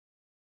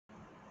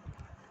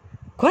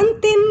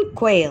Quentin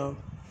Quail.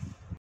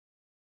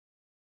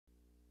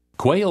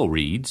 Quail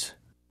reads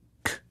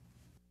k,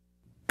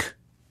 k,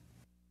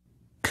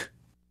 k.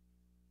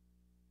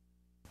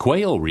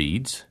 Quail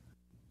reads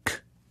k,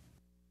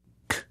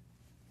 k,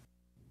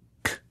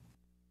 k.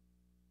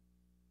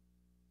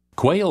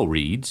 Quail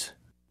reads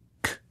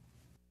k,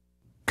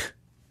 k,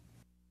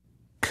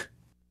 k.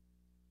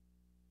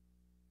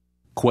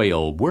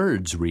 Quail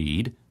words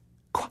read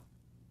qu,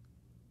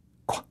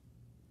 qu,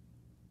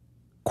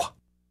 qu.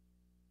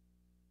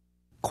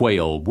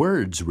 Quail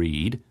words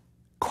read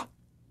qu,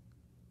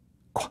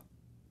 qu,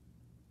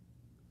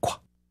 qu.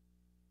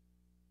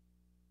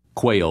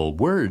 Quail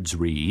words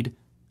read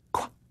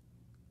qu,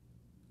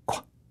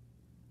 qu,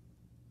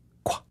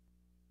 qu.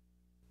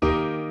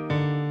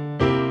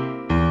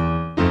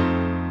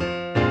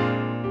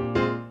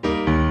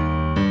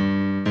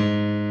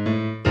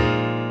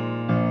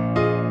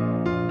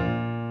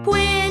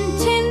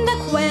 Quentin the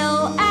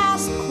Quail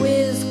asks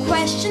quiz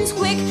questions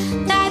quick.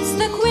 That's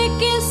the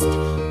quickest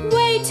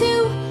way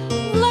to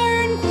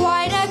learn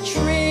quite a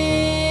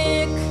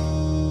trick.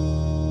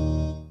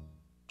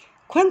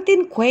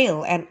 Quentin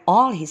Quail and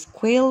all his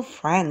quail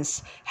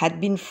friends had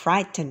been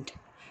frightened.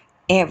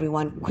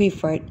 Everyone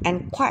quivered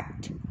and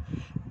quacked.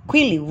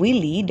 Quilly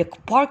Willy the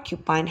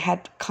porcupine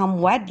had come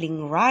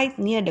waddling right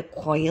near the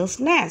quail's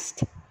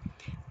nest.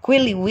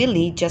 Quilly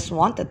Willy just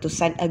wanted to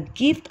send a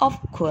gift of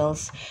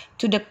quails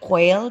to the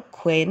Quail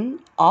Queen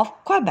of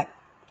Quebec.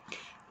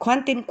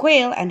 Quentin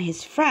Quail and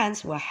his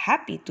friends were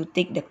happy to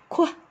take the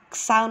quack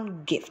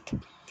sound gift.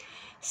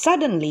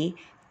 Suddenly,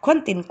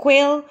 Quentin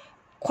Quail,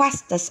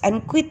 Quastus,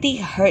 and Quitty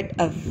heard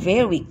a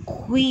very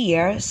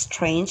queer,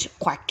 strange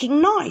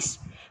quacking noise.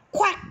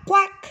 Quack,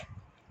 quack!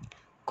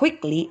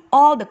 Quickly,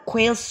 all the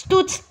quails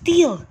stood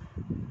still,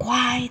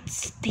 quite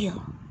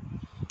still.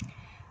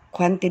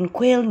 Quentin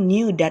Quail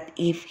knew that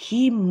if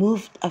he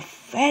moved a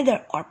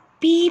feather or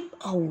peeped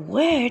a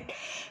word,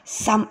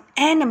 some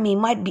enemy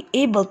might be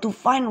able to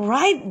find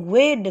right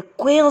where the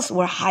quails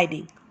were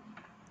hiding.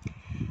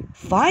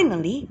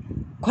 Finally,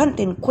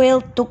 Quentin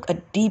Quail took a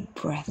deep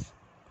breath.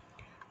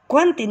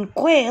 Quentin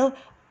Quail,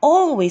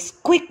 always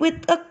quick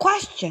with a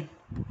question,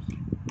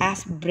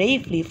 asked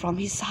bravely from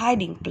his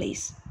hiding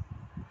place,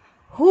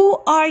 "Who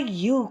are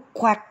you,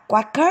 Quack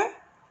Quacker?"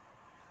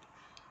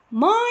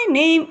 "My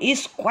name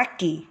is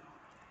Quacky.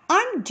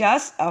 I'm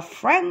just a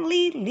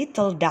friendly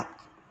little duck."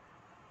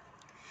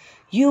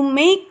 "You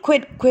may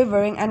quit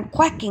quivering and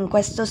quacking,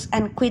 Questus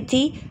and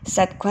Quitty,"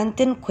 said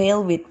Quentin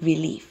Quail with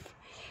relief.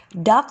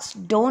 "Ducks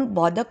don't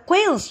bother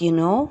quails, you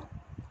know."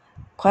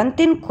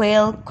 Quentin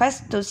Quail,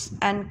 Questus,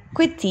 and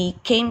Quitty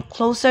came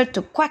closer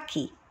to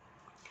Quacky.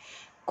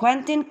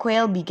 Quentin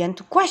Quail began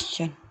to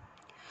question.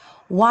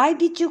 "Why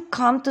did you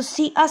come to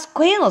see us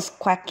quails,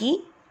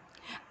 Quacky?"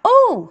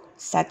 "Oh,"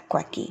 said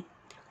Quacky,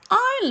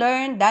 "I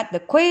learned that the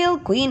Quail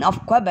Queen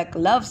of Quebec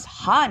loves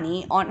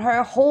honey on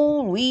her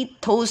whole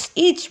wheat toast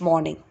each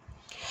morning.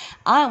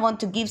 I want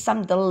to give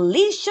some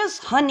delicious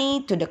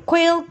honey to the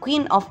Quail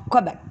Queen of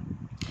Quebec.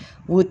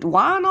 Would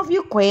one of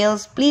you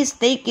quails please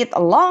take it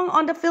along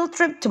on the field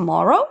trip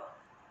tomorrow?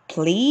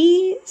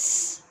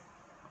 Please?"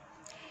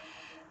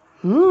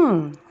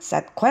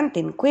 Said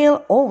Quentin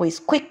Quail, always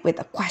quick with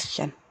a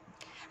question.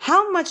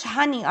 "How much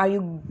honey are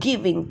you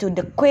giving to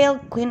the Quail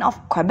Queen of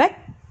Quebec?"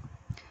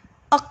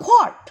 "A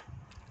quart,"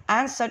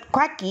 answered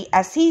Quacky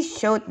as he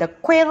showed the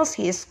quails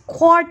his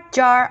quart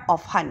jar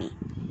of honey.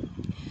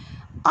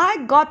 "I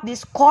got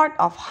this quart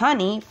of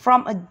honey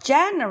from a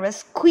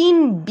generous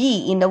queen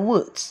bee in the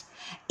woods.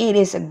 It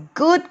is a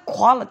good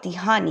quality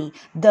honey,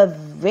 the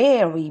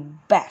very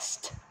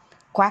best,"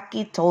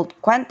 Quacky told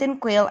Quentin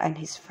Quail and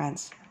his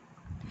friends.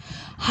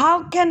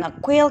 "How can a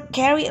quail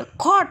carry a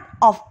quart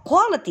of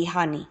quality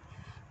honey?"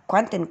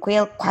 Quentin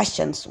Quail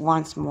questions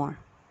once more.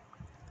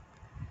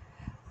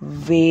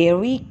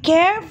 "Very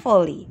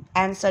carefully,"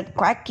 answered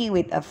Quacky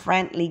with a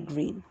friendly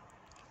grin.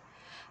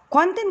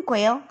 "Quentin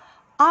Quail,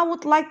 I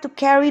would like to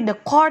carry the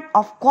quart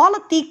of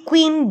quality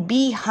queen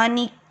bee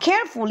honey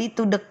carefully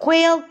to the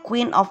Quail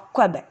Queen of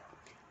Quebec,"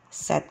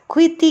 said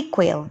Quitty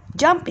Quail,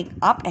 jumping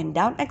up and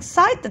down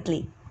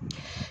excitedly.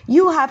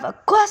 "You have a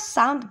quest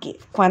sound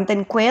gift,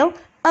 Quentin Quail,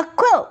 a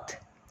quilt."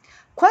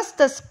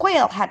 Questus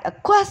Quail had a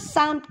quest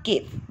sound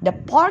gift, the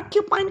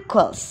porcupine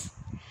quills.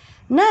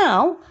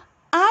 "Now,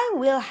 I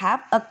will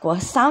have a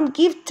quest sound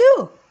gift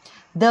too,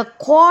 the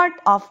quart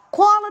of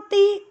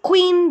quality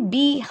queen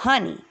bee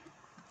honey."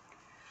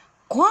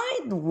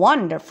 "Quite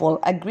wonderful,"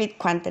 agreed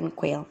Quentin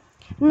Quail.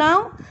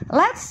 "Now,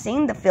 let's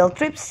sing the field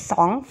trip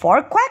song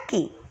for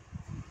Quacky.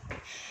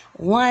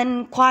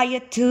 1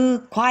 quiet,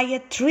 2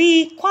 quiet,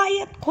 3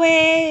 quiet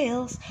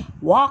quails.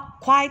 Walk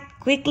quite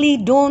quickly,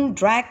 don't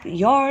drag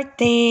your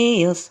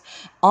tails.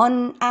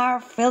 On our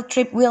field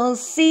trip we'll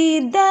see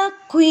the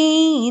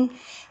queen.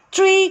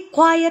 3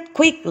 quiet,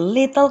 quick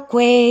little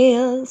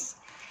quails."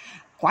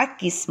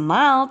 Quacky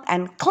smiled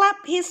and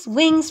clapped his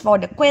wings for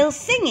the quail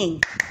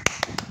singing.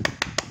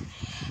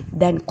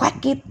 Then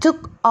Quacky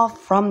took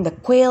off from the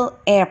quail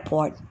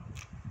airport.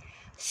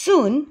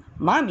 Soon,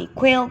 Mommy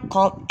Quail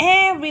called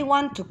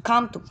everyone to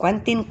come to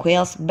Quentin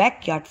Quail's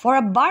backyard for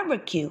a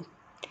barbecue.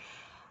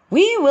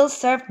 "We will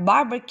serve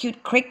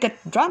barbecued cricket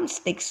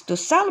drumsticks to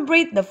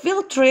celebrate the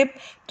field trip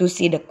to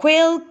see the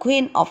Quail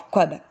Queen of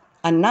Quebec,"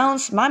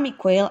 announced Mommy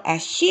Quail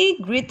as she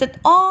greeted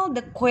all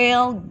the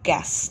quail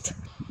guests.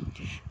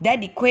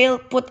 Daddy Quail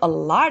put a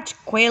large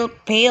quail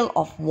pail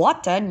of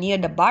water near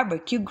the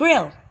barbecue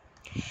grill.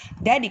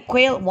 Daddy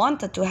Quail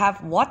wanted to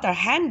have water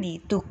handy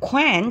to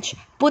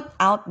put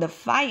out the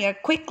fire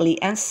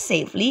quickly and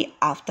safely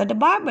after the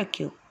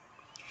barbecue.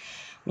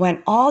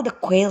 When all the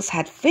quails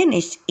had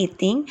finished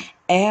eating,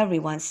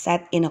 everyone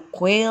sat in a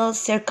quail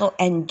circle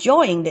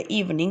enjoying the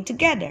evening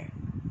together.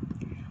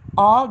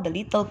 All the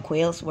little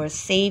quails were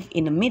safe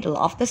in the middle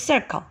of the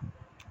circle.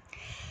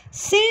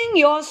 "Sing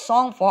your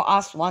song for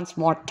us once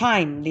more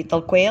time,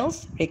 little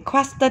quails,"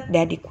 requested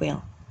Daddy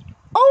Quail.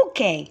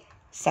 "Okay,"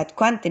 said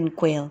Quentin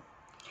Quail.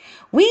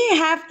 "We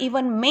have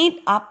even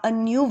made up a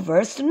new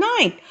verse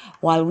tonight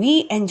while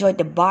we enjoyed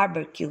the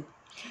barbecue.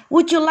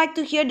 Would you like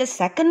to hear the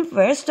second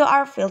verse to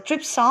our field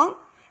trip song?"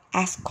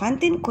 asked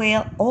Quentin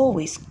Quail,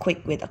 always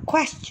quick with a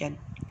question.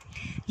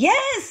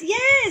 "Yes,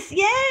 yes,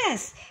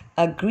 yes,"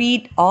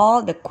 agreed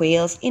all the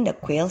quails in the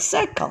quail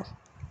circle.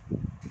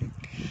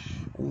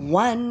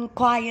 "One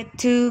quiet,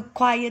 two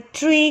quiet,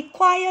 three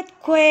quiet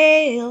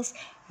quails.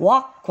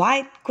 Walk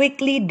quite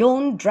quickly,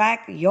 don't drag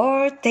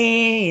your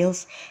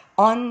tails.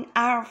 On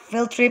our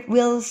field trip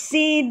we'll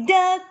see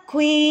the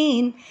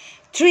Queen.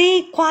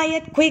 Three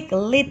quiet, quick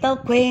little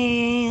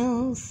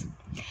quails.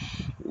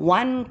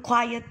 One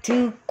quiet,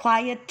 two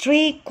quiet,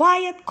 three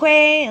quiet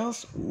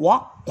quails.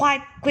 Walk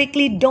quite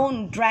quickly,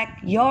 don't drag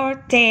your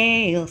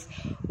tails.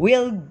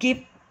 We'll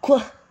give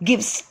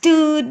gifts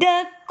to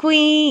the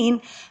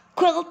Queen.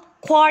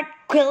 Quart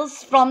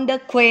quills from the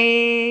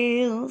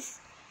quails."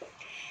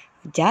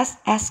 Just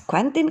as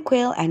Quentin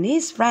Quail and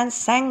his friends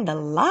sang the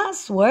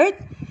last word,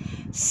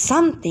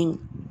 something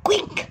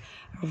quick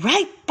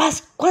right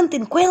past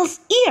Quentin Quail's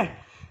ear.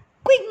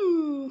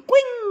 Quing,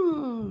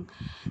 quing!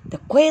 The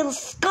quails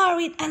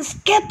scurried and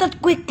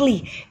scattered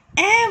quickly.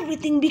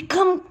 Everything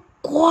became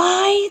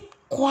quite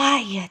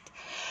quiet.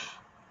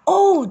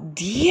 Oh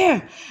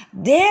dear,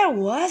 there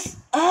was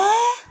a